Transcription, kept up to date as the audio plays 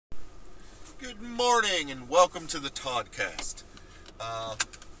Good morning and welcome to the Toddcast.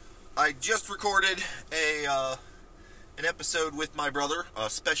 I just recorded an episode with my brother, a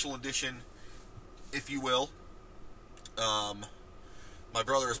special edition, if you will. My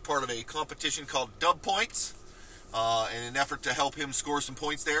brother is part of a competition called Dub Points. In an effort to help him score some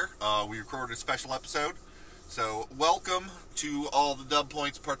points there, we recorded a special episode. So welcome to all the Dub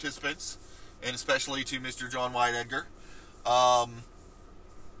Points participants, and especially to Mr. John Wyatt Edgar.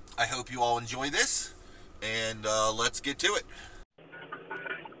 I hope you all enjoy this, and let's get to it.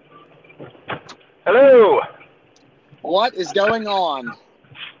 Hello. What is going on?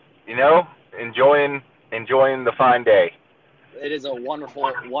 You know, enjoying the fine day. It is a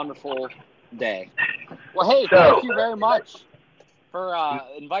wonderful, wonderful day. Well, hey, thank you very much for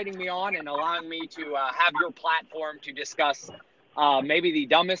inviting me on and allowing me to have your platform to discuss maybe the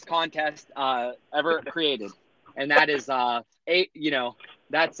dumbest contest ever created, and that is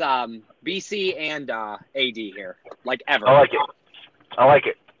that's BC and AD here, like ever. I like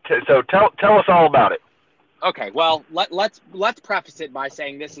it. So tell us all about it. Okay, well, let's preface it by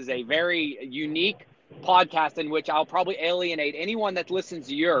saying this is a very unique podcast in which I'll probably alienate anyone that listens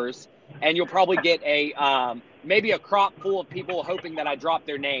to yours, and you'll probably get maybe a crop full of people hoping that I drop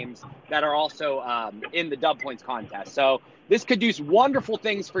their names that are also in the Dub Points contest. So this could do wonderful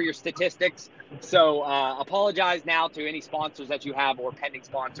things for your statistics. So apologize now to any sponsors that you have or pending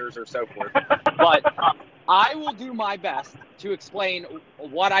sponsors or so forth. But I will do my best to explain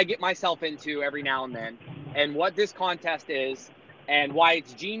what I get myself into every now and then and what this contest is and why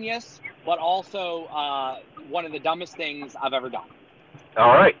it's genius, but also one of the dumbest things I've ever done.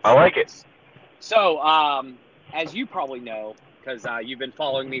 All right. I like it. So as you probably know, because you've been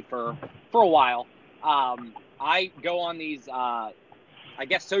following me for a while, I go on these,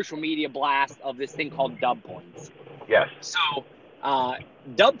 social media blasts of this thing called Dub Points. Yes. So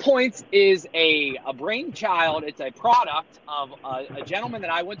Dub Points is a brainchild. It's a product of a gentleman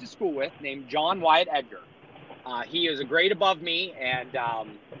that I went to school with named John Wyatt Edgar. He is a grade above me, and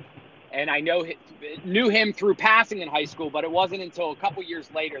I knew him through passing in high school, but it wasn't until a couple years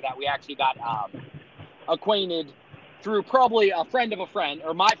later that we actually got acquainted through probably a friend of a friend,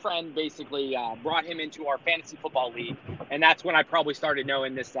 or my friend basically brought him into our fantasy football league, and that's when I probably started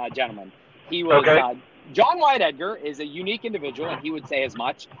knowing this gentleman. He was John Wyatt Edgar is a unique individual, and he would say as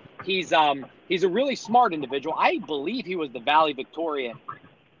much. He's a really smart individual. I believe he was the valedictorian,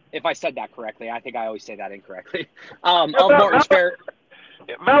 if I said that correctly. I think I always say that incorrectly. Of Martin Sperry.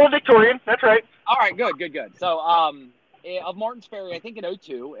 Valedictorian, that's right. All right, good. So, of Martin Sperry, I think in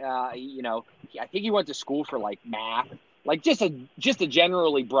 2002, I think he went to school for like math, like just a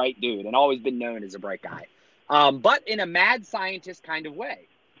generally bright dude, and always been known as a bright guy, but in a mad scientist kind of way.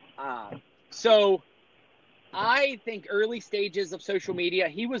 So, I think early stages of social media,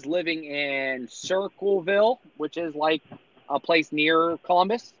 he was living in Circleville, which is like a place near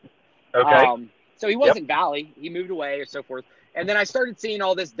Columbus. Okay. So he wasn't Valley. He moved away or so forth. And then I started seeing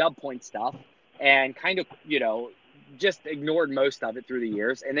all this Dub Point stuff and kind of, just ignored most of it through the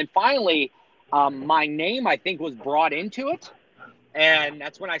years. And then finally, my name, I think, was brought into it. And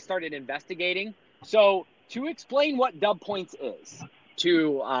that's when I started investigating. So to explain what Dub Points is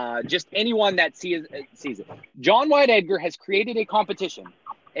to just anyone that sees it, John Wyatt Edgar has created a competition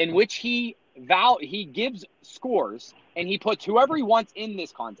in which he gives scores, and he puts whoever he wants in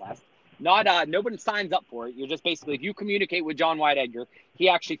this contest. Nobody signs up for it. You're just basically, if you communicate with John Wyatt Edgar, he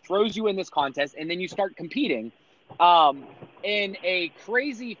actually throws you in this contest, and then you start competing in a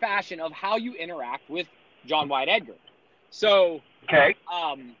crazy fashion of how you interact with John Wyatt Edgar. So,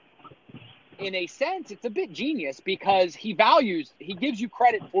 in a sense, it's a bit genius because he gives you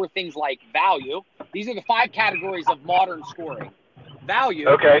credit for things like value. These are the 5 categories of modern scoring. Value,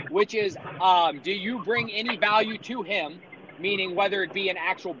 which is, do you bring any value to him? Meaning whether it be an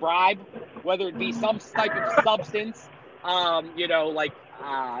actual bribe, whether it be some type of substance,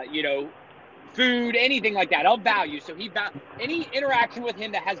 food, anything like that of value. So any interaction with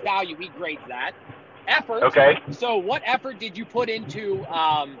him that has value, he grades that. Effort. Okay. So what effort did you put into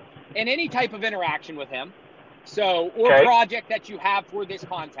in any type of interaction with him? So project that you have for this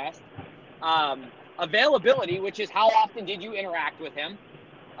contest. Availability, which is how often did you interact with him?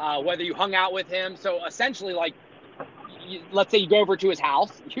 Whether you hung out with him. So essentially, like, let's say you go over to his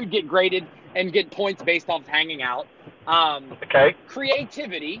house, you get graded and get points based off hanging out.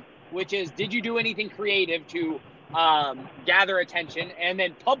 Creativity, which is, did you do anything creative to gather attention? And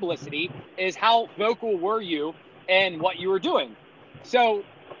then publicity is, how vocal were you and what you were doing? So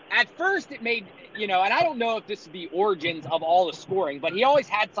at first it made, and I don't know if this is the origins of all the scoring, but he always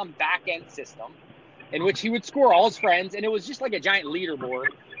had some back end system in which he would score all his friends, and it was just like a giant leaderboard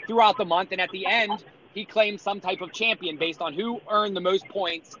throughout the month, and at the end, he claimed some type of champion based on who earned the most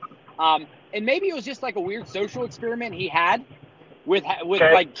points. And maybe it was just like a weird social experiment he had with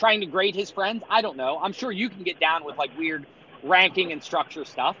like trying to grade his friends. I don't know. I'm sure you can get down with like weird ranking and structure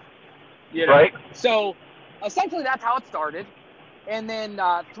stuff. You know? Right. So essentially that's how it started. And then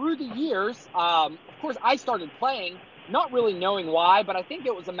through the years, of course, I started playing, not really knowing why, but I think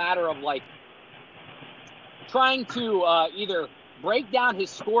it was a matter of like trying to either break down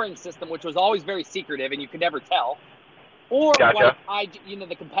his scoring system, which was always very secretive and you could never tell, or Gotcha. like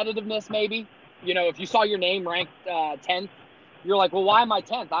the competitiveness maybe. You know, if you saw your name ranked 10th, you're like, well, why am I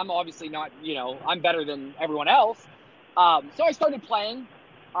 10th? I'm obviously not, I'm better than everyone else. So I started playing,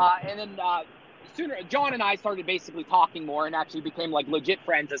 and then sooner, John and I started basically talking more and actually became like legit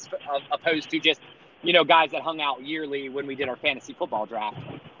friends as opposed to just, guys that hung out yearly when we did our fantasy football draft.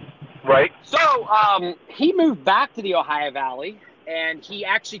 Right. So he moved back to the Ohio Valley, and he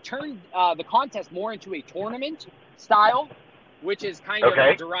actually turned the contest more into a tournament style, which is kind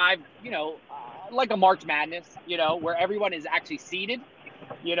of derived, like a March Madness, where everyone is actually seated,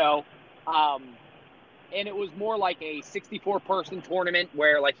 and it was more like a 64-person tournament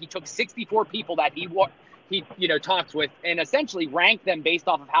where like he took 64 people that he talked with and essentially ranked them based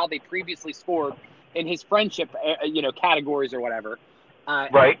off of how they previously scored in his friendship, categories or whatever.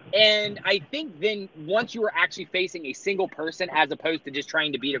 Right. And I think then once you were actually facing a single person as opposed to just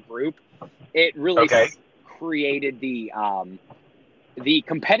trying to beat a group, it really created the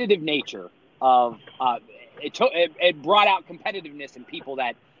competitive nature of it brought out competitiveness in people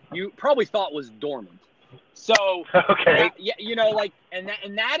that you probably thought was dormant. So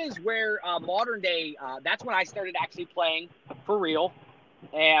and that is where modern day that's when I started actually playing for real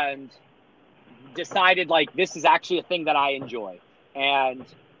and decided like this is actually a thing that I enjoy. And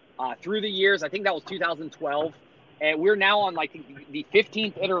through the years, I think that was 2012, and we're now on like the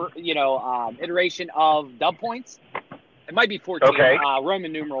 15th iteration of Dub Points. It might be 14.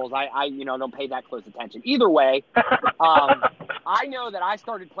 Roman numerals. I don't pay that close attention. Either way, I know that I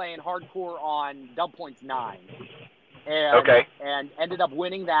started playing hardcore on Dub Points 9, and ended up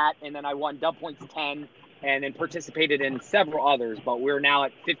winning that, and then I won Dub Points 10, and then participated in several others. But we're now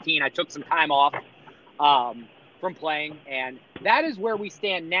at 15. I took some time off from playing, and that is where we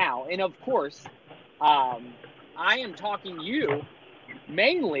stand now. And of course, I am talking to you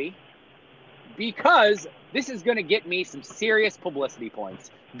mainly because this is going to get me some serious publicity points.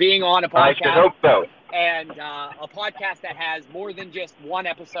 Being on a podcast, I should hope so. And a podcast that has more than just one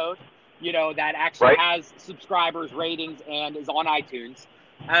episode, that actually has subscribers, ratings, and is on iTunes.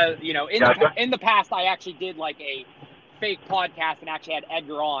 In the past, I actually did like a fake podcast and actually had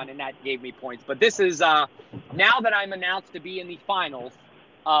Edgar on, and that gave me points. But this is now that I'm announced to be in the finals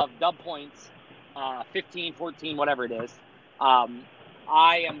of Dub Points 15, 14, whatever it is.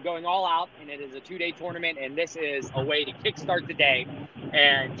 I am going all out, and it is a 2-day tournament, and this is a way to kickstart the day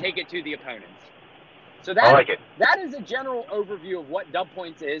and take it to the opponents. So I like it. That is a general overview of what Dub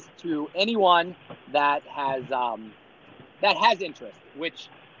Points is to anyone that has interest, which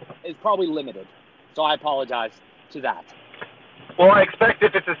is probably limited. So I apologize to that. Well, I expect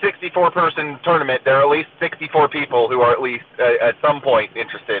if it's a 64-person tournament, there are at least 64 people who are at least at some point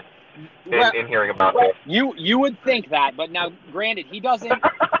interested in hearing about this. You would think that, but now, granted, he doesn't.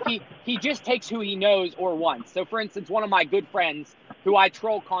 he just takes who he knows or wants. So, for instance, one of my good friends who I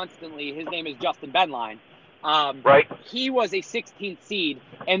troll constantly, his name is Justin Benline. He was a 16th seed,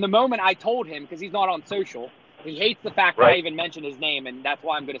 and the moment I told him, because he's not on social, he hates the fact that I even mentioned his name, and that's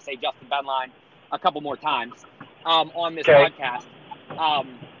why I'm going to say Justin Benline a couple more times on this podcast.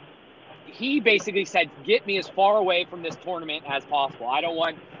 He basically said, get me as far away from this tournament as possible. I don't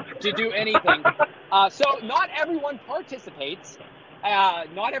want to do anything. So not everyone participates.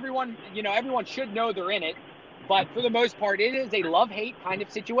 Not everyone, everyone should know they're in it. But for the most part, it is a love-hate kind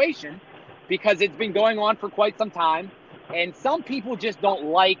of situation because it's been going on for quite some time. And some people just don't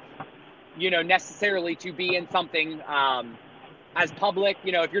like, necessarily to be in something as public.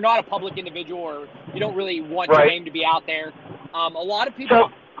 If you're not a public individual or you don't really want your name to be out there, a lot of people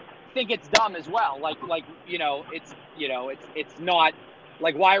think it's dumb as well. It's not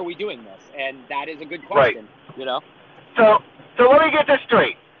like, why are we doing this? And that is a good question, So let me get this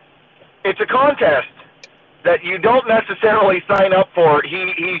straight. It's a contest that you don't necessarily sign up for.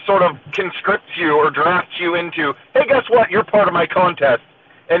 He sort of conscripts you or drafts you into, hey, guess what? You're part of my contest.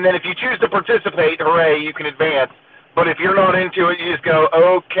 And then if you choose to participate, hooray, you can advance. But if you're not into it, you just go,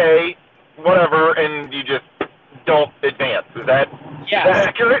 okay, whatever, and you just don't advance. Is that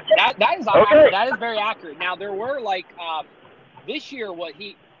accurate? That is accurate. That is very accurate. Now, there were this year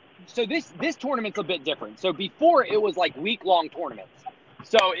this tournament's a bit different. So before it was like week-long tournaments.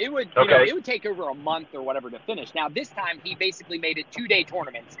 So it would, Okay. it would take over a month or whatever to finish. Now this time he basically made it 2-day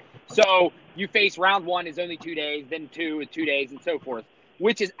tournaments. So you face round 1 is only 2 days, then 2 is 2 days, and so forth,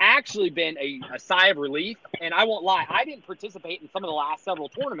 which has actually been a sigh of relief. And I won't lie, I didn't participate in some of the last several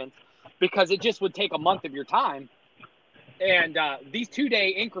tournaments because it just would take a month of your time. And these 2-day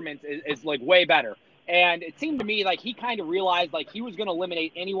increments is like way better. And it seemed to me like he kind of realized like he was going to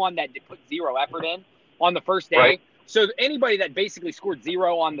eliminate anyone that put zero effort in on the first day. Right. So anybody that basically scored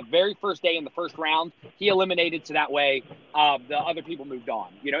 0 on the very first day in the first round, he eliminated. So that way the other people moved on.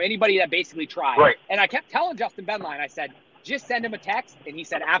 Anybody that basically tried. Right. And I kept telling Justin Benline, I said, just send him a text. And he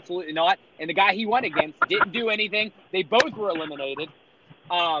said, absolutely not. And the guy he went against didn't do anything. They both were eliminated.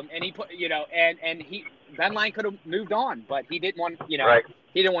 And he put, and he, Benline could have moved on, but he didn't want, Right.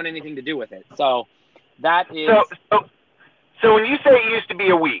 he didn't want anything to do with it. So that is. So when you say it used to be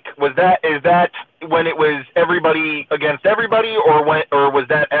a week, is that when it was everybody against everybody, or was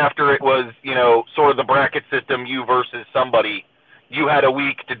that after it was, sort of the bracket system, you versus somebody? You had a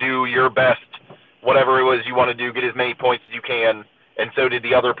week to do your best, whatever it was you want to do, get as many points as you can, and so did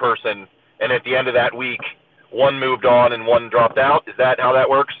the other person. And at the end of that week, one moved on and one dropped out. Is that how that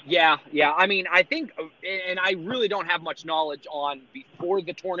works? Yeah. I mean, I think, and I really don't have much knowledge on before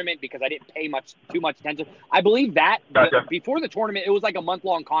the tournament because I didn't pay too much attention. I believe that Gotcha. before the tournament, it was like a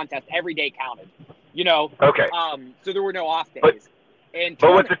month-long contest. Every day counted, Okay. So there were no off days.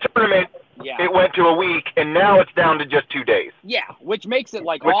 But with the tournament, yeah, it went to a week, and now it's down to just 2 days. yeah, which makes it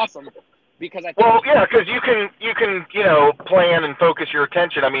awesome because I think, Well, yeah, because you can plan and focus your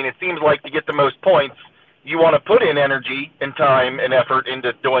attention. I mean, it seems like to get the most points, you want to put in energy and time and effort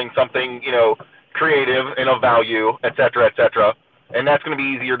into doing something, creative and of value, et cetera, and that's going to be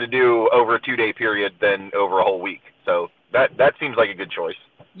easier to do over a 2-day period than over a whole week. So that seems like a good choice.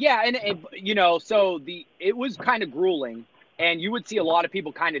 yeah, and so it was kind of grueling, and you would see a lot of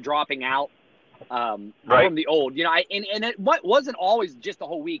people kind of dropping out. Right. From the old, and it wasn't always just a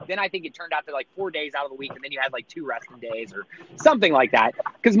whole week. Then I think it turned out to 4 days out of the week, and then you had 2 resting days or something like that.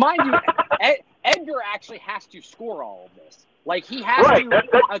 Because mind you, Edgar actually has to score all of this. He has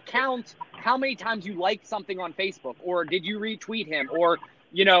to account how many times you liked something on Facebook, or did you retweet him, or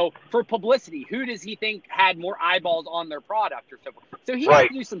for publicity, who does he think had more eyeballs on their product or so forth. So he has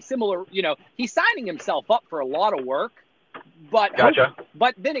to do some similar. He's signing himself up for a lot of work. But Gotcha.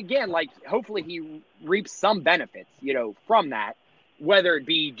 But then again, hopefully he reaps some benefits, from that, whether it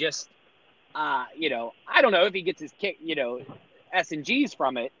be just, I don't know if he gets his kick, S&Gs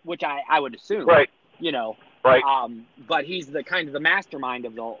from it, which I would assume, Right. Right. But he's the kind of the mastermind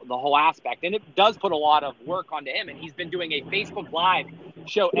of the whole aspect, and it does put a lot of work onto him. And he's been doing a Facebook Live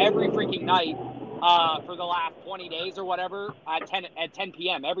show every freaking night for the last 20 days or whatever at 10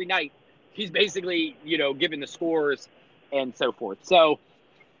 p.m. every night. He's basically, giving the scores and so forth. So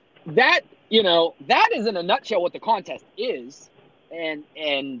that is in a nutshell what the contest is, and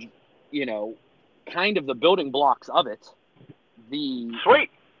kind of the building blocks of it. Sweet.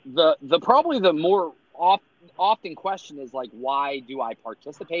 The probably the more often question is why do I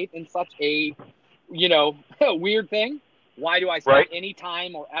participate in such a a weird thing? Why do I spend any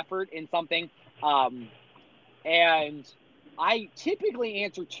time or effort in something? And I typically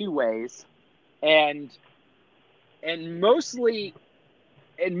answer 2 ways, and mostly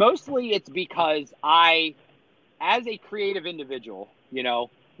it's because I, as a creative individual,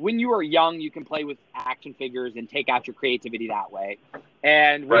 when you are young, you can play with action figures and take out your creativity that way.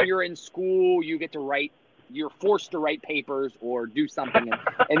 And when you're in school, you get to write, you're forced to write papers or do something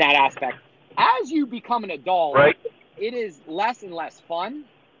in that aspect. As you become an adult, it is less and less fun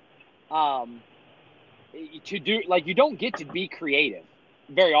to do, you don't get to be creative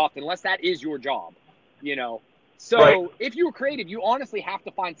very often unless that is your job, So if you're creative, you honestly have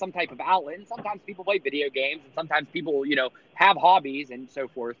to find some type of outlet. And sometimes people play video games, and sometimes people, have hobbies and so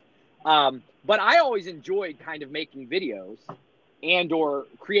forth. But I always enjoyed kind of making videos and or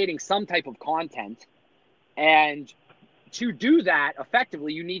creating some type of content. And to do that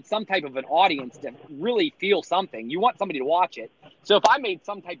effectively, you need some type of an audience to really feel something. You want somebody to watch it. So if I made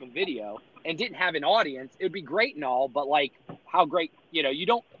some type of video and didn't have an audience, it would be great and all, but how great, you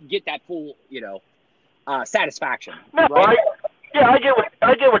don't get that full, satisfaction. No, right? I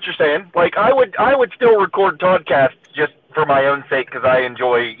get what you're saying. I would still record podcasts just for my own sake because I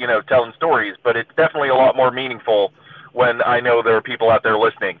enjoy, telling stories. But it's definitely a lot more meaningful when I know there are people out there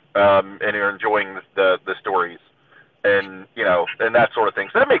listening and are enjoying the stories and and that sort of thing.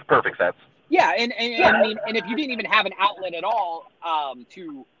 So that makes perfect sense. Yeah, and I mean, and if you didn't even have an outlet at all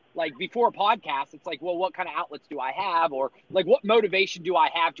to before a podcast, it's well, what kind of outlets do I have, or what motivation do I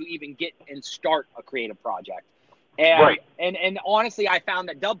have to even get and start a creative project? And, Right. and honestly, I found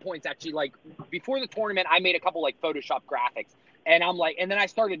that Dub Points actually, like, before the tournament, I made a couple like Photoshop graphics, and I'm like, and then I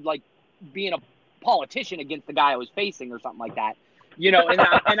started like being a politician against the guy I was facing or something like that, you know.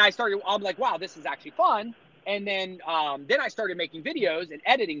 And I started, I'm like, wow, this is actually fun. And then I started making videos and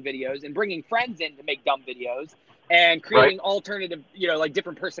editing videos and bringing friends in to make dumb videos and creating alternative, you know, like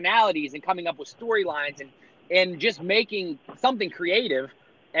different personalities and coming up with storylines and just making something creative,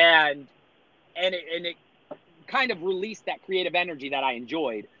 and it kind of released that creative energy that I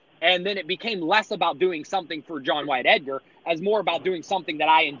enjoyed. And then it became less about doing something for John Wyatt Edgar as more about doing something that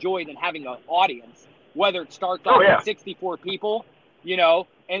I enjoyed and having an audience, whether it starts off with 64 people, you know,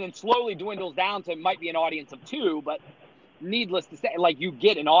 and then slowly dwindles down to might be an audience of 2, but needless to say, like, you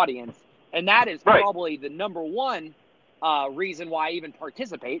get an audience. And that is probably the number one reason why I even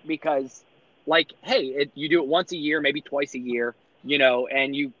participate, because, like, hey, you do it once a year, maybe twice a year, you know,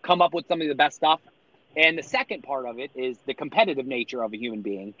 and you come up with some of the best stuff. And the second part of it is the competitive nature of a human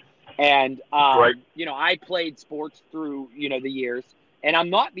being. And, you know, I played sports through, you know, the years, and I'm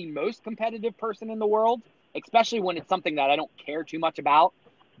not the most competitive person in the world, especially when it's something that I don't care too much about.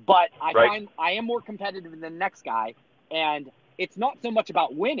 But I find I am more competitive than the next guy. And it's not so much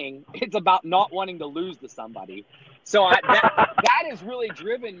about winning. It's about not wanting to lose to somebody. So that has really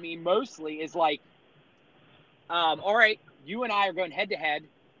driven me mostly, is like, all right, you and I are going head to head.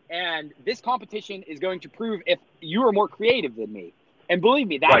 And this competition is going to prove if you are more creative than me. And believe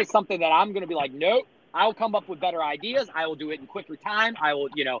me, that is something that I'm going to be like, nope, I'll come up with better ideas. I will do it in quicker time. I will,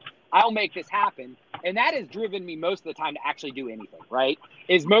 you know, I'll make this happen. And that has driven me most of the time to actually do anything, right?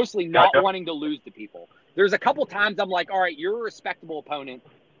 Is mostly not wanting to lose to people. There's a couple times I'm like, all right, you're a respectable opponent.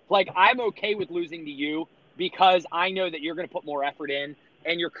 Like, I'm okay with losing to you because I know that you're going to put more effort in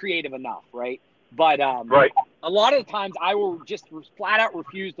and you're creative enough, right? But a lot of the times I will just flat out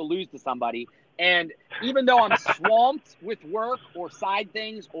refuse to lose to somebody. And even though I'm swamped with work or side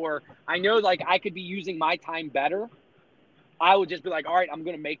things, or I know like I could be using my time better, I will just be like, all right, I'm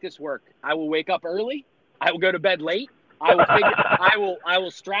going to make this work. I will wake up early. I will go to bed late. I will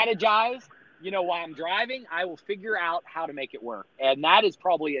strategize, you know, while I'm driving. I will figure out how to make it work. And that is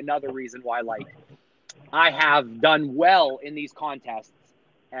probably another reason why, like, I have done well in these contests.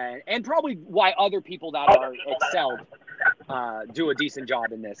 And probably why other people that are excelled do a decent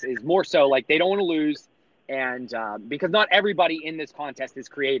job in this, is more so like they don't want to lose, and because not everybody in this contest is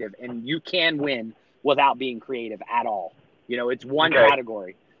creative, and you can win without being creative at all. You know, it's one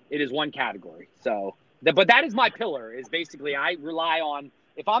category. It is one category. So, but that is my pillar, is basically I rely on,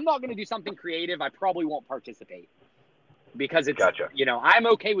 if I'm not going to do something creative, I probably won't participate, because it's, you know, I'm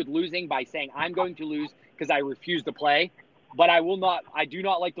okay with losing by saying I'm going to lose because I refuse to play. But I do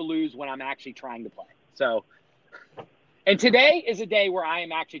not like to lose when I'm actually trying to play. So, and today is a day where I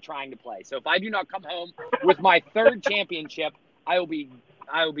am actually trying to play. So if I do not come home with my 3rd championship, I will be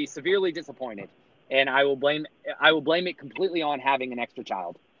severely disappointed. And I will blame it completely on having an extra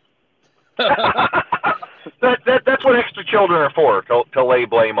child. That's what extra children are for, to lay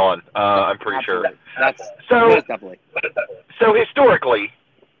blame on. I'm pretty sure. That's definitely. So historically,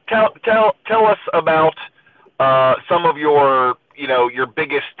 tell us about some of your, you know, your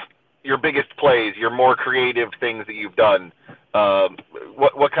biggest plays, your more creative things that you've done.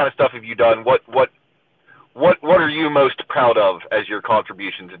 What kind of stuff have you done? What are you most proud of as your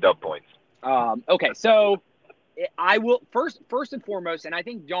contribution to Dub Points? Okay, so I will first and foremost, and I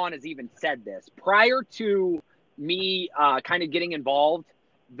think John has even said this, prior to me kind of getting involved,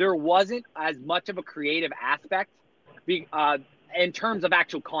 there wasn't as much of a creative aspect in terms of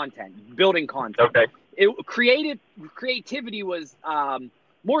actual content, building content. Okay. Creativity was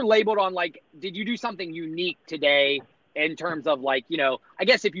more labeled on, like, did you do something unique today, in terms of, like, you know, I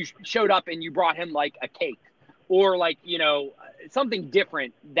guess if you showed up and you brought him like a cake, or like, you know, something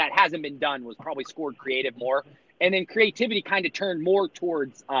different that hasn't been done, was probably scored creative more. And then creativity kind of turned more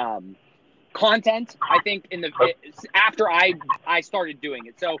towards content, I think, after I started doing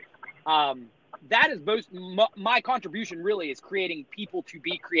it. So that is my contribution really, is creating people to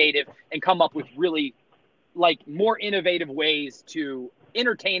be creative and come up with really, like, more innovative ways to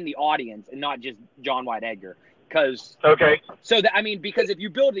entertain the audience and not just John Wyatt Edgar. Because because if you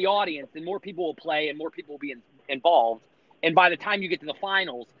build the audience, then more people will play and more people will be involved. And by the time you get to the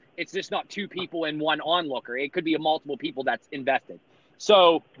finals, it's just not 2 people and 1 onlooker. It could be a multiple people that's invested.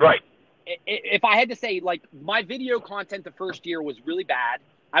 So if I had to say, like, my video content the first year was really bad.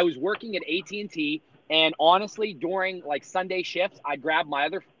 I was working at AT&T, and honestly, during like Sunday shifts, I'd grab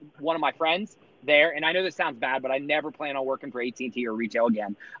one of my friends there, and I know this sounds bad, but I never plan on working for AT&T or retail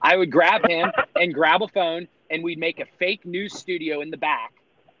again. I would grab him and grab a phone, and we'd make a fake news studio in the back,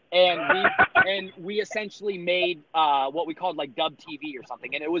 and we essentially made what we called like Dub TV or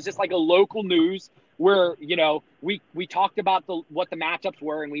something, and it was just like a local news where we talked about what the matchups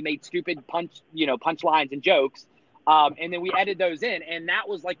were, and we made stupid punchlines and jokes, and then we edited those in, and that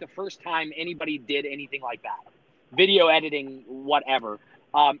was like the first time anybody did anything like that, video editing, whatever.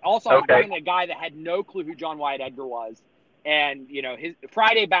 Also, I was bringing a guy that had no clue who John Wyatt Edgar was, and his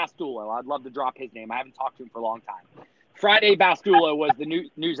Friday Bastulo. I'd love to drop his name. I haven't talked to him for a long time. Friday Bastulo was the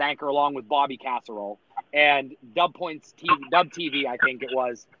news anchor along with Bobby Casserole, and Dub TV, I think it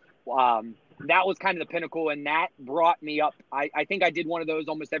was. That was kind of the pinnacle, and that brought me up. I think I did one of those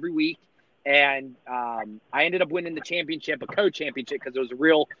almost every week, and I ended up winning the championship, a co-championship, because it was a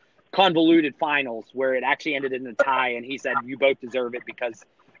real convoluted finals where it actually ended in a tie, and he said, you both deserve it because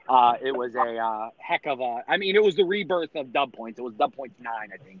it was a heck of a – I mean, it was the rebirth of Dub Points. It was Dub Points 9,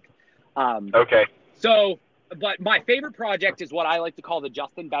 I think. So – but my favorite project is what I like to call the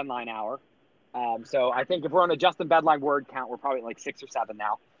Justin Benline Hour. So I think if we're on a Justin Benline word count, we're probably like 6 or 7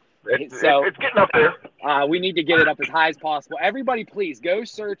 now. It's getting up there. We need to get it up as high as possible. Everybody, please go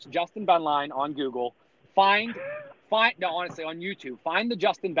search Justin Benline on Google. Honestly, on YouTube, find the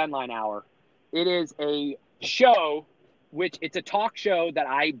Justin Benline Hour. It is a show, it's a talk show that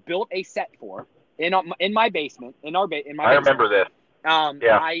I built a set for in my basement. I remember this.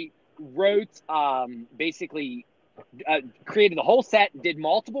 I wrote, basically created the whole set, did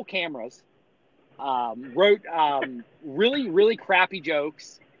multiple cameras, wrote really, really crappy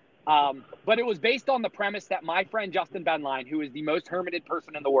jokes. But it was based on the premise that my friend Justin Benline, who is the most hermited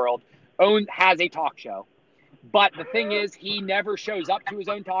person in the world, has a talk show. But the thing is, he never shows up to his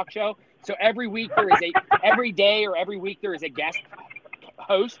own talk show. So every day or every week there is a guest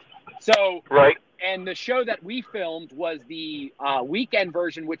host. So right. And the show that we filmed was the weekend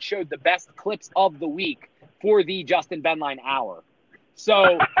version, which showed the best clips of the week for the Justin Benline Hour.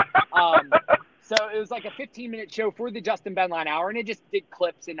 So, so it was like a 15-minute show for the Justin Benline Hour, and it just did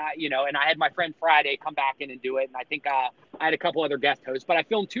clips, and I had my friend Friday come back in and do it, and I think I had a couple other guest hosts, but I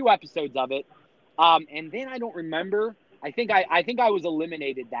filmed 2 episodes of it, and then I don't remember. I think I was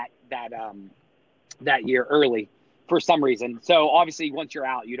eliminated that year early for some reason. So obviously once you're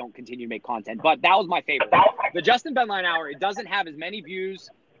out, you don't continue to make content, but that was my favorite. The Justin Benline Hour, it doesn't have as many views.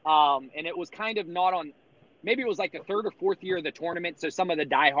 And it was kind of not on, maybe it was like the 3rd or 4th year of the tournament. So some of the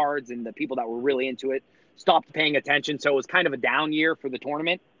diehards and the people that were really into it stopped paying attention. So it was kind of a down year for the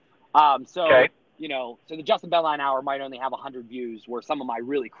tournament. So the Justin Benline Hour might only have 100 views, where some of my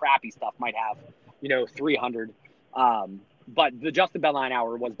really crappy stuff might have, 300. But the Justin Benline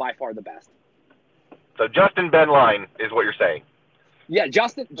Hour was by far the best. So Justin Benline is what you're saying. Yeah,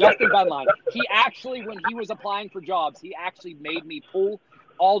 Justin Benline. He actually, when he was applying for jobs, he actually made me pull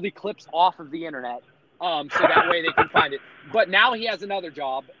all the clips off of the internet, so that way they can find it. But now he has another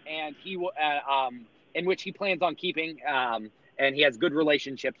job, and he in which he plans on keeping, and he has good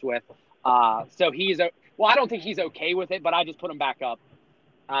relationships with. So he's I don't think he's okay with it, but I just put him back up.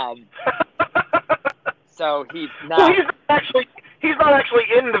 So he's not. Well, he's not actually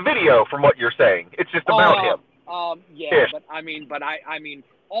in the video, from what you're saying. It's just about him. Yeah, but I mean,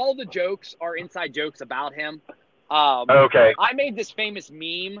 all the jokes are inside jokes about him. Okay. I made this famous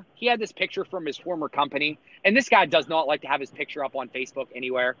meme. He had this picture from his former company, and this guy does not like to have his picture up on Facebook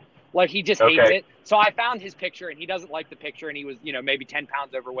anywhere. Like, he just hates it. So I found his picture, and he doesn't like the picture, and he was, maybe 10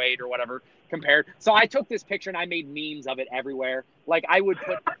 pounds overweight or whatever compared. So I took this picture, and I made memes of it everywhere. Like, I would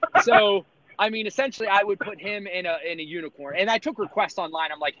put – so – I mean, essentially, I would put him in a unicorn, and I took requests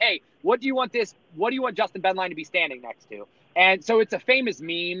online. I'm like, "Hey, what do you want Justin Benline to be standing next to?" And so it's a famous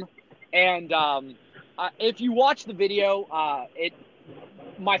meme. And if you watch the video,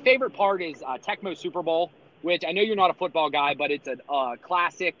 my favorite part is Tecmo Super Bowl, which I know you're not a football guy, but it's a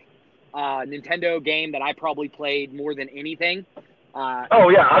classic Nintendo game that I probably played more than anything.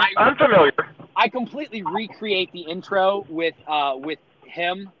 I'm familiar. I completely recreate the intro with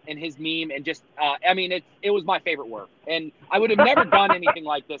him and his meme, and just it was my favorite work, and I would have never done anything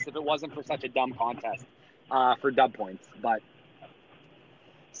like this if it wasn't for such a dumb contest for Dub Points. But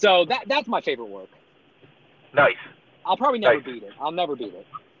so that's my favorite work. Nice. I'll probably never beat it. I'll never beat it.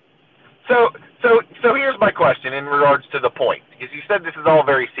 So here's my question in regards to the point, because you said this is all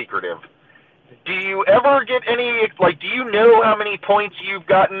very secretive. Do you ever get any, do you know how many points you've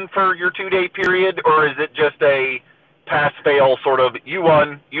gotten for your 2-day period, or is it just a pass-fail sort of, you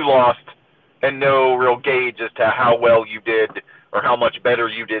won, you lost, and no real gauge as to how well you did or how much better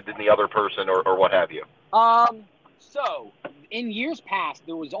you did than the other person, or what have you? So in years past,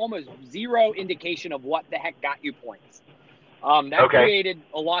 there was almost zero indication of what the heck got you points. That created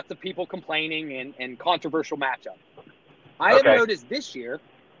lots of people complaining and controversial matchup. I have noticed this year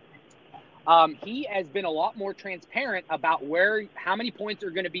he has been a lot more transparent about how many points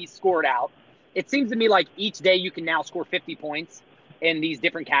are going to be scored out. It seems to me like each day you can now score 50 points in these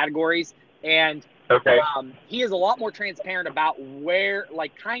different categories. And Okay. He is a lot more transparent about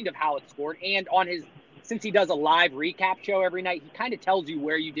kind of how it's scored. And since he does a live recap show every night, he kind of tells you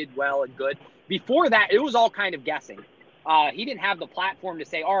where you did well and good. Before that, it was all kind of guessing. He didn't have the platform to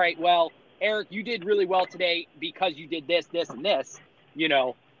say, all right, well, Eric, you did really well today because you did this, this, and this,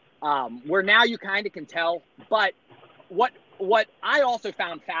 where now you kind of can tell. But what I also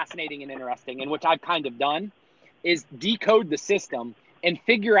found fascinating and interesting, and which I've kind of done, is decode the system and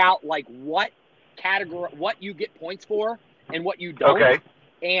figure out like what category, what you get points for and what you don't. Okay.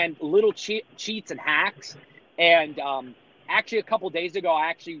 And little cheats and hacks. And actually, a couple days ago, I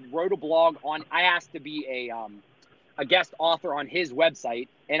actually wrote a blog I asked to be a guest author on his website,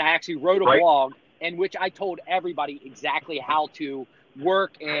 and I actually wrote a blog in which I told everybody exactly how to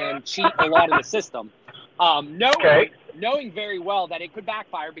work and cheat a lot of the system, knowing very well that it could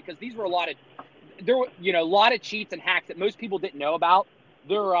backfire because these were a lot of cheats and hacks that most people didn't know about.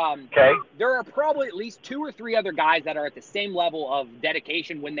 There are probably at least 2 or 3 other guys that are at the same level of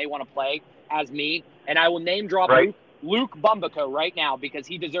dedication when they want to play as me, and I will name drop Luke Bumbico right now because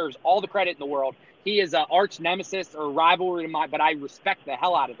he deserves all the credit in the world. He is an arch nemesis or rivalry of mine, but I respect the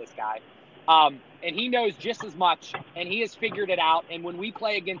hell out of this guy. And he knows just as much, and he has figured it out. And when we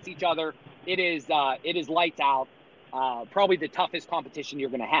play against each other, it is lights out. Probably the toughest competition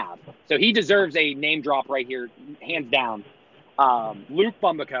you're going to have. So he deserves a name drop right here, hands down. Luke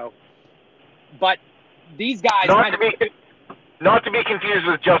Bumbico. But these guys not to be confused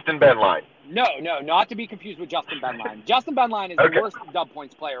with Justin Benline. No, not to be confused with Justin Benline. Justin Benline is the worst dub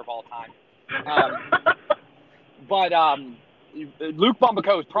points player of all time. But Luke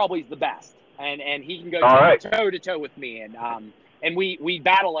Bumbico is probably the best, and he can go toe to toe with me, and we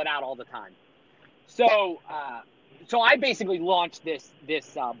battle it out all the time. So I basically launched this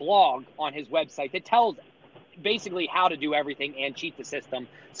blog on his website that tells basically how to do everything and cheat the system.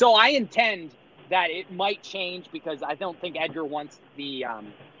 So I intend that it might change because I don't think Edgar wants the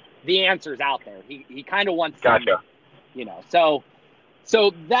answers out there. He kind of wants gotcha.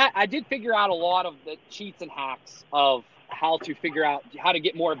 So that I did figure out a lot of the cheats and hacks of how to figure out how to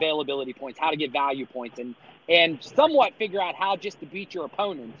get more availability points, how to get value points, and somewhat figure out how just to beat your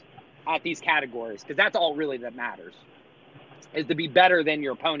opponent at these categories, because that's all really that matters, is to be better than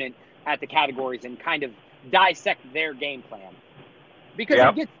your opponent at the categories and kind of dissect their game plan.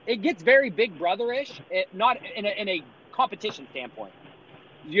 Because it gets very Big Brother-ish, not in a competition standpoint.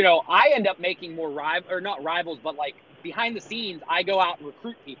 I end up making more not rivals, but like behind the scenes, I go out and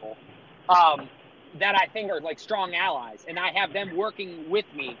recruit people that I think are like strong allies, and I have them working with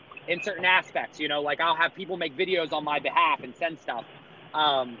me in certain aspects. Like I'll have people make videos on my behalf and send stuff.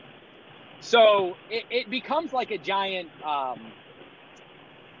 So it becomes like a giant, a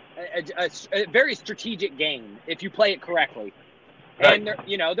very strategic game if you play it correctly. Right.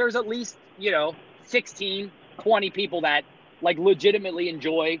 And there's at least 16, 20 people that like legitimately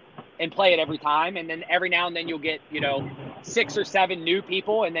enjoy and play it every time, and then every now and then you'll get 6 or 7 new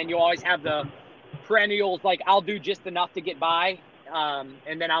people, and then you'll always have the perennials like I'll do just enough to get by,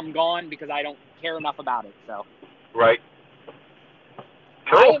 and then I'm gone because I don't care enough about it. So right.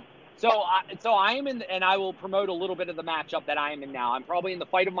 Cool. I am in, and I will promote a little bit of the matchup that I am in now. I'm probably in the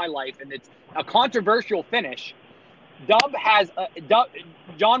fight of my life, and it's a controversial finish.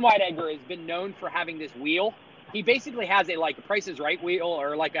 John White Edgar has been known for having this wheel. He basically has a Price is Right wheel,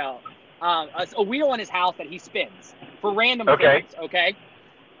 or like a wheel in his house that he spins for random things. Okay.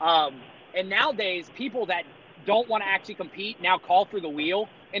 And nowadays, people that don't want to actually compete now call for the wheel,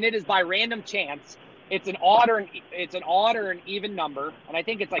 and it is by random chance. It's an odd or an even number, and I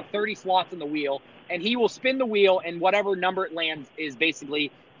think it's like 30 slots in the wheel. And he will spin the wheel, and whatever number it lands is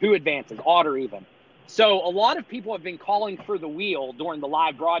basically who advances, odd or even. So a lot of people have been calling for the wheel during the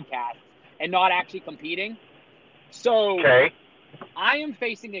live broadcast and not actually competing. So I am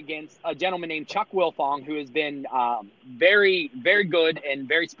facing against a gentleman named Chuck Wilfong, who has been very, very good and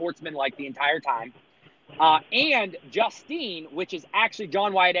very sportsmanlike the entire time. And Justine, which is actually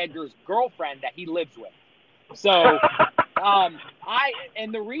John White Edgar's girlfriend that he lives with. So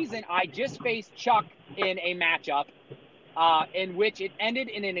the reason I just faced Chuck in a matchup in which it ended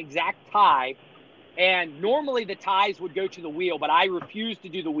in an exact tie. And normally the ties would go to the wheel, but I refuse to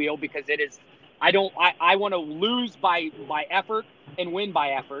do the wheel because I want to lose by effort and win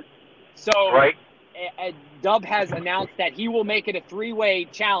by effort. So Dub has announced that he will make it a 3-way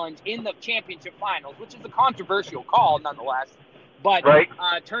challenge in the championship finals, which is a controversial call nonetheless, but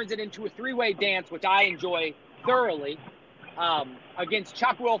turns it into a 3-way dance, which I enjoy thoroughly. against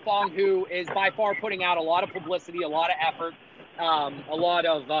Chuck Wilfong, who is by far putting out a lot of publicity, a lot of effort, a lot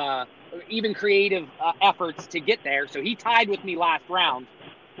of even creative efforts to get there. So he tied with me last round.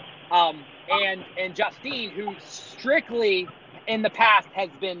 And Justine, who strictly in the past has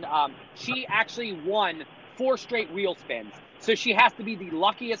been, she actually won 4 straight wheel spins. So she has to be the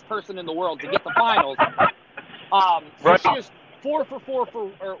luckiest person in the world to get the finals. So she was 4 for 4 for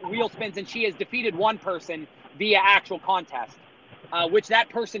wheel spins, and she has defeated one person via actual contest, which that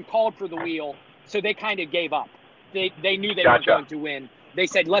person called for the wheel, so they kind of gave up. They knew they weren't going to win. They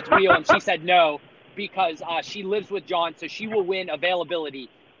said, let's wheel, and she said no, because she lives with John, so she will win availability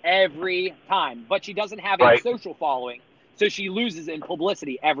every time. But she doesn't have a social following, so she loses in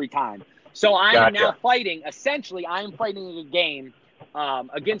publicity every time. So I am now fighting, essentially, I am fighting a game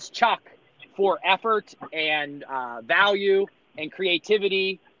against Chuck for effort and value and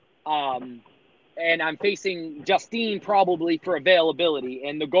creativity. And I'm facing Justine probably for availability.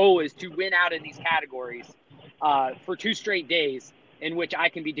 And the goal is to win out in these categories for 2 straight days in which I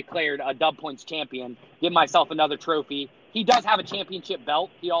can be declared a Dub Points champion, give myself another trophy. He does have a championship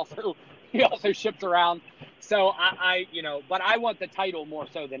belt. He also ships around. So but I want the title more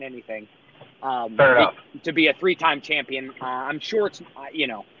so than anything. Fair enough. To be a 3-time champion. I'm sure it's,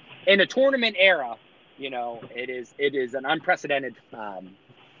 in a tournament era, it is an unprecedented,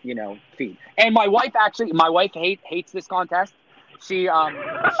 feat. And my wife hates this contest. She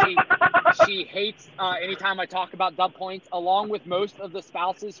hates anytime I talk about Dub Points, along with most of the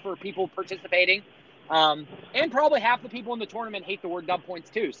spouses for people participating. And probably half the people in the tournament hate the word Dub Points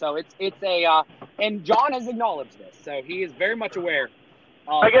too. So it's and John has acknowledged this. So he is very much aware.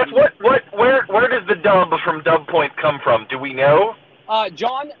 I guess where does the dub from Dub Points come from? Do we know?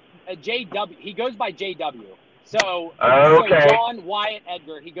 John, JW. He goes by JW. So John Wyatt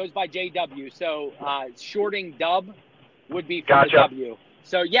Edgar. He goes by JW. So shorting Dub would be from the W.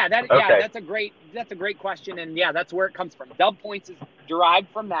 So that's a great question, and that's where it comes from. Dub Points is derived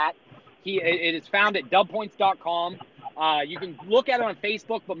from that. It is found at dubpoints.com. You can look at it on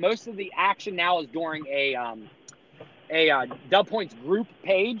Facebook, but most of the action now is during a Dub Points group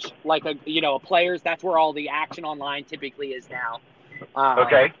page, like a players. That's where all the action online typically is now.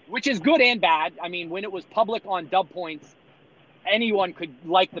 Which is good and bad. I mean, when it was public on Dub Points, anyone could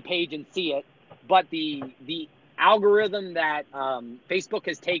like the page and see it, but the algorithm that Facebook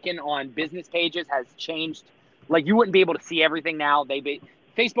has taken on business pages has changed. Like, you wouldn't be able to see everything now.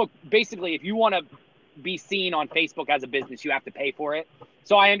 Facebook basically, if you want to be seen on Facebook as a business, you have to pay for it.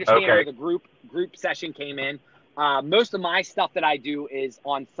 So I understand where the group session came in. Most of my stuff that I do is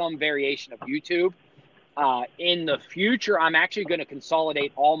on some variation of YouTube. In the future, I'm actually going to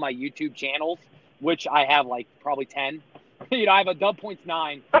consolidate all my YouTube channels, which I have like probably 10. I have a Dub Points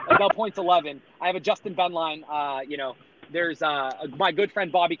 9, a Dub Points 11. I have a Justin Benline. There's my good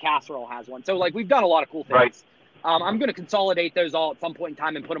friend Bobby Casserole has one. So we've done a lot of cool things. Right. I'm going to consolidate those all at some point in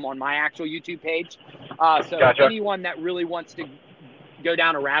time and put them on my actual YouTube page. Anyone that really wants to go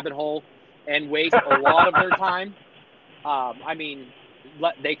down a rabbit hole and waste a lot of their time,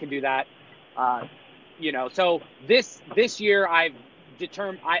 they can do that. So this year I've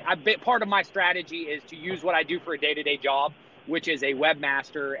determined, part of my strategy is to use what I do for a day-to-day job, which is a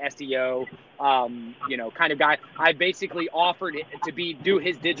webmaster, SEO, kind of guy. I basically offered to do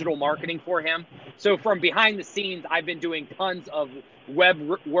his digital marketing for him. So from behind the scenes, I've been doing tons of web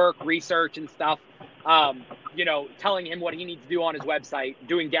work, research and stuff, telling him what he needs to do on his website,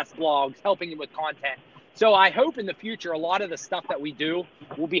 doing guest blogs, helping him with content. So I hope in the future, a lot of the stuff that we do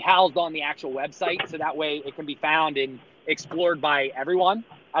will be housed on the actual website. So that way it can be found and explored by everyone,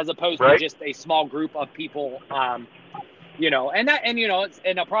 as opposed to just a small group of people, it's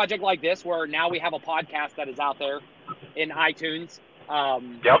in a project like this where now we have a podcast that is out there in iTunes.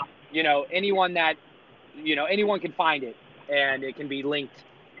 Anyone that, anyone can find it, and it can be linked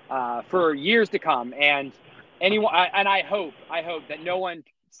for years to come. And I hope that no one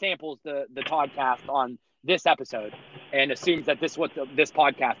samples the podcast on this episode and assumes that this is what this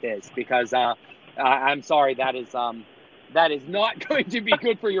podcast is, because I'm sorry, that is not going to be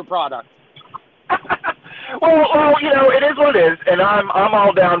good for your product. Well, it is what it is, and I'm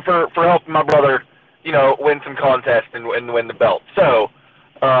all down for helping my brother, win some contests and win the belt. So,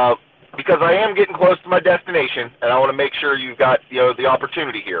 because I am getting close to my destination, and I want to make sure you've got, the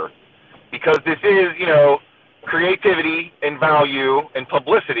opportunity here, because this is, creativity and value and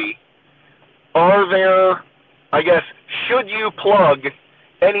publicity. Are there, should you plug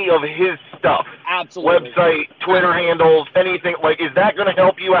any of his stuff? Absolutely. Website, Twitter handles, anything, is that going to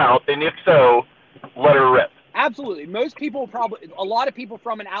help you out? And if so, let her rip. Absolutely. Most people a lot of people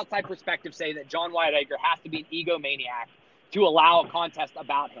from an outside perspective say that John Wyatt Edgar has to be an egomaniac to allow a contest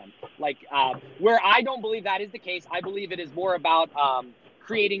about him. Like where I don't believe that is the case. I believe it is more about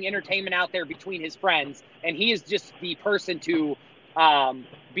creating entertainment out there between his friends, and he is just the person to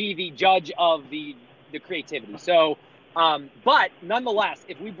be the judge of the creativity. So, but nonetheless,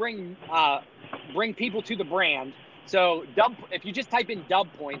 if we bring people to the brand, so if you just type in Dub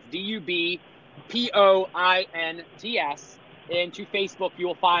Points, DUBPOINTS, into Facebook,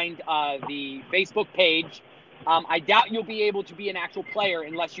 you'll find the Facebook page. I doubt you'll be able to be an actual player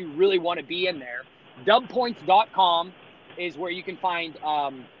unless you really want to be in there. Dubpoints.com is where you can find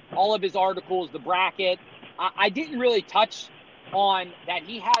all of his articles, the bracket. I didn't really touch on that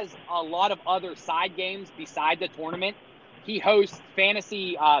he has a lot of other side games beside the tournament. He hosts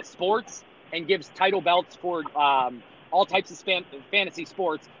fantasy sports and gives title belts for all types of fantasy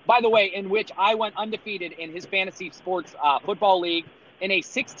sports. By the way, in which I went undefeated in his fantasy sports football league. In a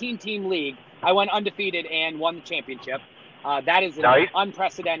 16-team league, I went undefeated and won the championship. That is nice.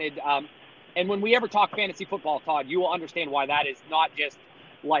 Unprecedented. And when we ever talk fantasy football, Todd, you will understand why that is not just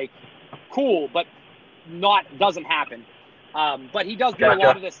like cool, but doesn't happen. But he does do a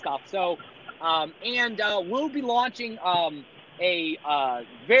lot of this stuff. So, we'll be launching a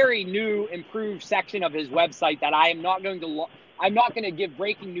very new, improved section of his website that I'm not going to give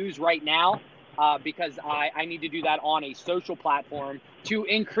breaking news right now because I need to do that on a social platform to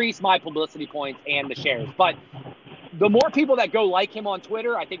increase my publicity points and the shares. But the more people that go like him on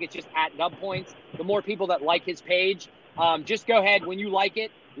Twitter, I think it's just at @DubPoints. The more people that like his page, just go ahead when you like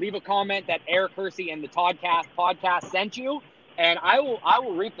it, leave a comment that Eric Hersey and the Toddcast podcast sent you, and I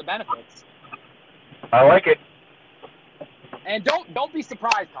will reap the benefits. I like it. And don't be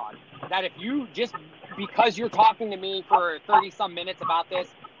surprised, Todd, that if you just because you're talking to me for 30-some minutes about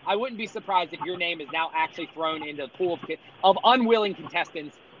this, I wouldn't be surprised if your name is now actually thrown into the pool of unwilling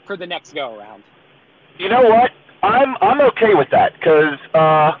contestants for the next go-around. You know what? I'm okay with that because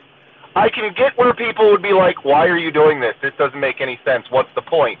I can get where people would be like, "Why are you doing this? This doesn't make any sense. What's the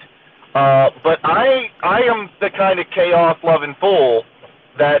point?" But I am the kind of chaos-loving fool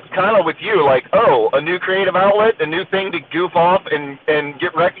that's kind of with you, like, oh, a new creative outlet, a new thing to goof off and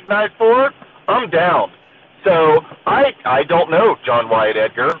get recognized for, I'm down. So I don't know John Wyatt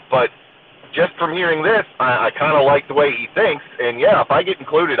Edgar, but just from hearing this, I kind of like the way he thinks, and yeah, if I get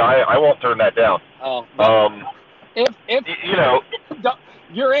included, I won't turn that down. Oh, if you know,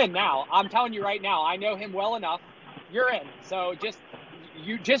 you're in now. I'm telling you right now, I know him well enough. You're in. So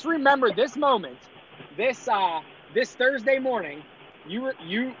just remember this moment, this Thursday morning. You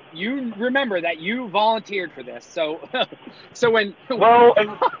remember that you volunteered for this. So when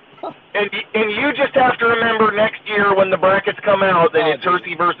and you just have to remember next year when the brackets come out that it's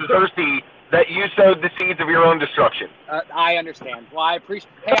Hersey versus Hersey, that you sowed the seeds of your own destruction. I understand. Well, I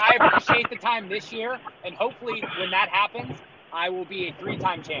appreciate the time this year, and hopefully when that happens, I will be a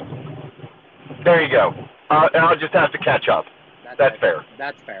 3-time champion. There you go. And I'll just have to catch up. That's fair.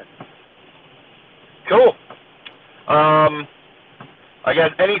 That's fair. Cool. I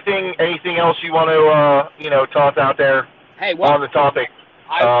guess anything else you want to toss out there on the topic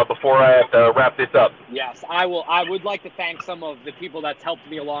before I have to wrap this up? Yes, I will. I would like to thank some of the people that's helped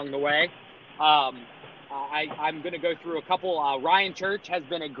me along the way. I'm going to go through a couple. Ryan Church has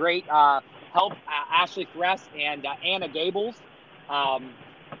been a great help. Ashley Thress and Anna Gables.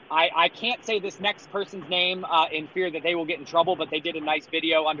 I can't say this next person's name in fear that they will get in trouble, but they did a nice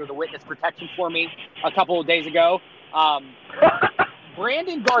video under the witness protection for me a couple of days ago.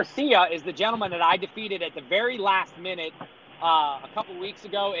 Brandon Garcia is the gentleman that I defeated at the very last minute a couple weeks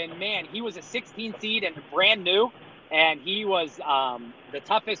ago, and man, he was a 16 seed and brand new, and he was the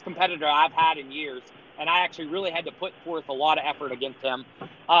toughest competitor I've had in years, and I actually really had to put forth a lot of effort against him.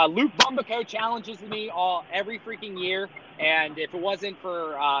 Luke Bumbico challenges me every freaking year, and if it wasn't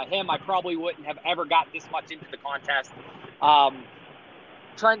for him, I probably wouldn't have ever got this much into the contest.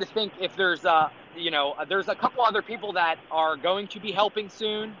 Trying to think if there's there's a couple other people that are going to be helping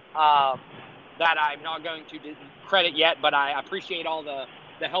soon that I'm not going to credit yet, but I appreciate all the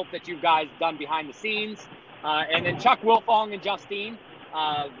help that you guys done behind the scenes. And then Chuck Wilfong and Justine,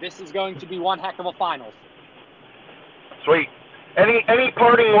 this is going to be one heck of a finals. Sweet. Any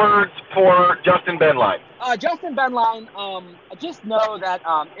parting words for Justin Benline? Justin Benline, just know that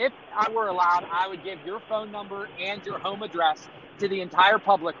if I were allowed, I would give your phone number and your home address to the entire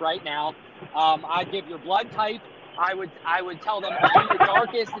public right now. I'd give your blood type. I would tell them all your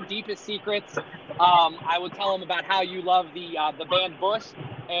darkest and deepest secrets. I would tell them about how you love the band Bush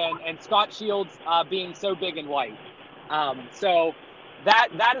and Scott Shields being so big and white. So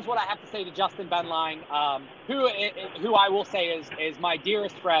that is what I have to say to Justin Benline, who I will say is my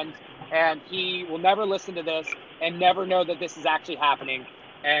dearest friend, and he will never listen to this. and never know that this is actually happening.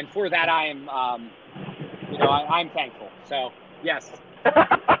 And for that, I am, I'm thankful. So, yes.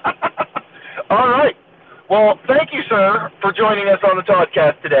 All right. Well, thank you, sir, for joining us on the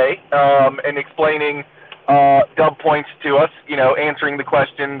Toddcast today and explaining dub points to us, answering the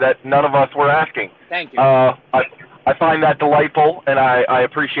question that none of us were asking. Thank you. I find that delightful, and I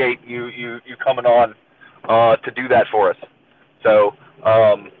appreciate you coming on to do that for us. So,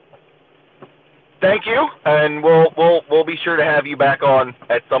 thank you, and we'll be sure to have you back on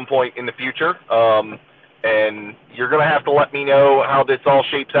at some point in the future. And you're going to have to let me know how this all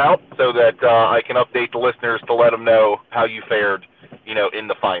shapes out so that I can update the listeners to let them know how you fared, in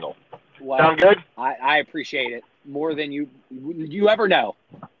the final. Well, sound good? I appreciate it more than you ever know.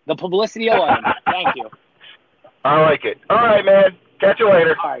 The publicity alone. Thank you. I like it. All right, man. Catch you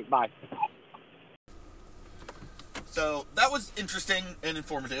later. All right, bye. So that was interesting and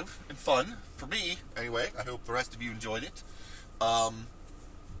informative and fun for me, anyway. I hope the rest of you enjoyed it.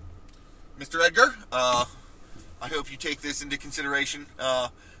 Mr. Edgar, I hope you take this into consideration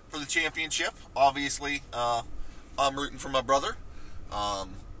for the championship. Obviously, I'm rooting for my brother,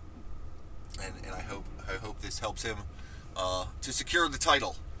 and I hope this helps him to secure the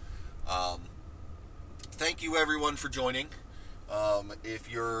title. Thank you, everyone, for joining. If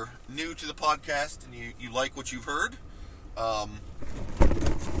you're new to the podcast and you like what you've heard,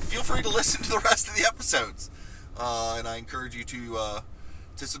 feel free to listen to the rest of the episodes. And I encourage you to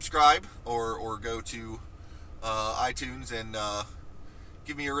subscribe or go to iTunes and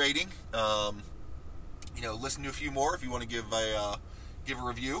give me a rating. Listen to a few more if you want to give a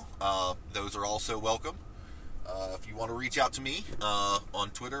review. Those are also welcome. If you want to reach out to me on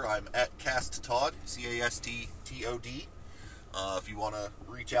Twitter, I'm at CastTodd, CastTod. If you want to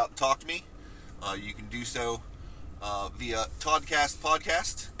reach out and talk to me, you can do so via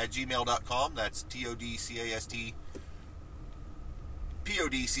toddcastpodcast@gmail.com. That's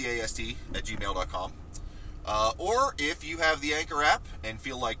TODCAST@gmail.com. Or if you have the Anchor app and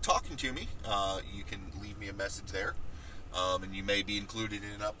feel like talking to me, you can leave me a message there, and you may be included in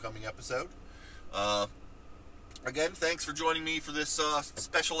an upcoming episode. Again, thanks for joining me for this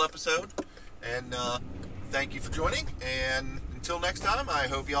special episode, and thank you for joining, and until next time, I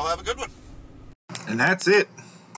hope you all have a good one. And that's it.